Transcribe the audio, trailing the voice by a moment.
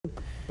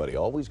but he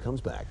always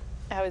comes back.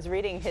 I was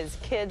reading his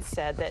kids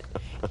said that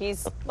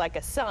he's like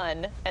a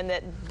son and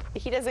that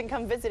he doesn't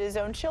come visit his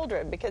own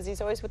children because he's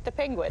always with the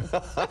penguin.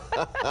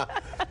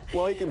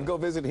 Well, he can go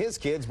visit his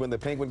kids when the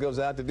penguin goes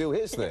out to do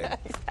his thing. Yeah,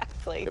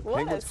 exactly.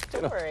 What a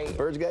story.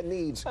 Birds got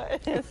needs. I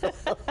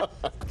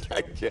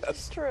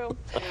guess. True.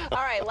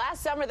 All right,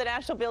 last summer the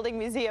National Building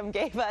Museum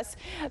gave us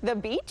the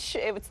beach.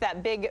 It's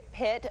that big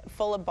pit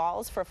full of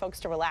balls for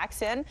folks to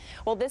relax in.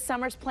 Well, this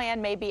summer's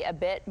plan may be a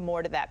bit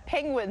more to that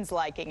penguin's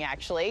liking,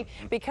 actually,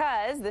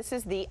 because this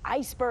is the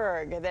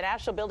iceberg. The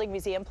National Building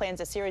Museum plans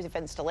a series of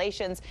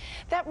installations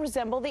that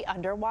resemble the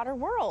underwater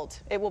world.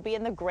 It will be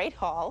in the Great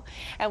Hall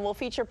and will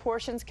feature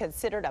portions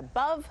considered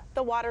above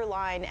the water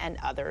line and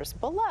others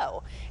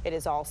below. It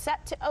is all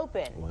set to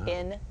open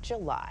in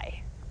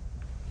July.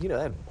 You know,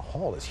 that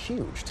hall is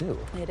huge, too.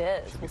 It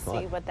is. We'll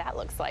see what that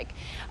looks like.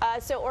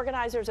 So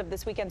organizers of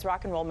this weekend's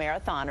Rock and Roll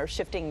Marathon are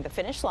shifting the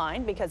finish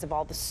line because of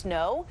all the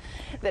snow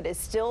that is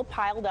still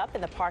piled up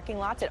in the parking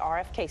lots at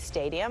RFK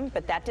Stadium.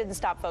 But that didn't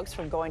stop folks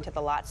from going to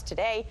the lots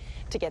today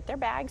to get their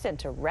bags and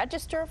to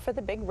register for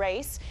the big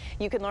race.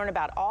 You can learn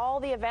about all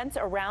the events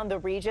around the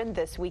region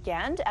this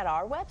weekend at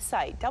our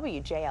website,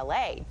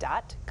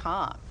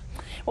 WJLA.com.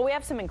 Well, we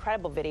have some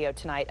incredible video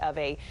tonight of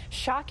a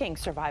shocking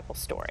survival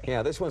story.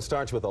 Yeah, this one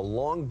starts with a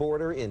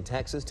longboarder in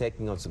Texas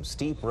taking on some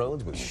steep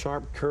roads with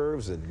sharp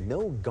curves and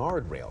no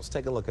guardrails.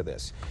 Take a look at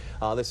this.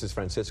 This is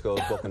Francisco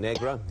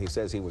Bocanegra. He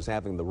says he was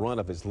having the run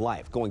of his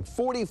life, going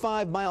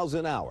 45 miles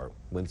an hour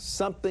when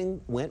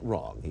something went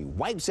wrong. He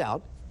wipes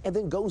out and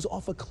then goes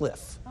off a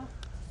cliff.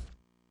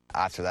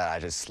 After that, I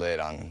just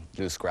slid on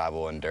loose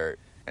gravel and dirt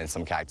and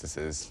some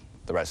cactuses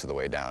the rest of the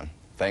way down,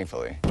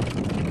 thankfully.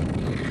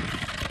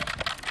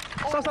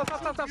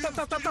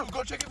 Stop.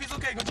 Go check if he's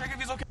okay. Go check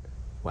if he's okay.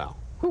 Wow.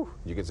 Whew.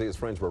 You can see his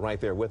friends were right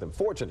there with him.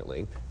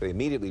 Fortunately, they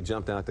immediately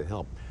jumped out to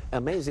help.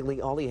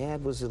 Amazingly, all he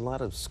had was a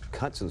lot of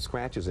cuts and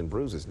scratches and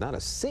bruises, not a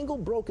single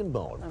broken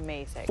bone.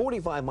 Amazing.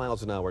 45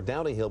 miles an hour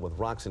down a hill with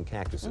rocks and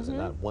cactuses and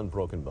not one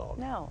broken bone.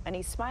 No, and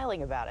he's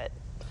smiling about it.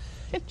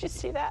 Did you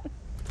see that?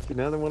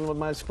 Another one of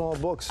my small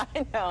books.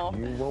 I know.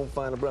 You won't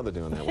find a brother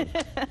doing that one.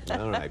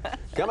 All right.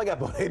 Coming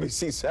up on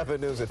ABC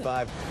 7 News at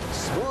 5,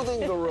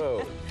 smoothing the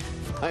road.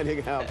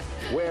 Finding out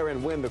where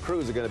and when the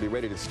crews are going to be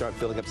ready to start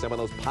filling up some of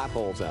those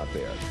potholes out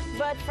there.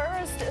 But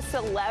first,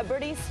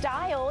 celebrity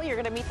style. You're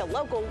going to meet the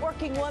local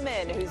working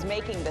woman who's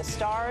making the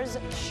stars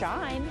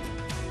shine.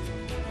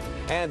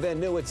 And then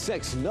new at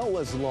 6,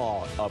 Noah's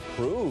Law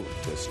approved.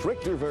 A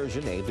stricter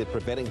version aimed at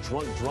preventing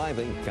drunk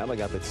driving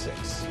coming up at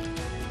 6.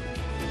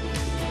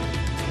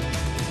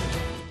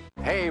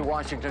 Hey,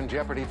 Washington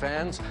Jeopardy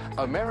fans,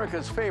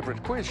 America's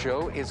favorite quiz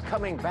show is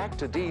coming back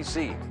to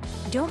D.C.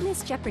 Don't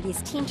miss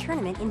Jeopardy's teen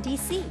tournament in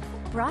D.C.,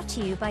 brought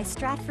to you by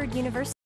Stratford University.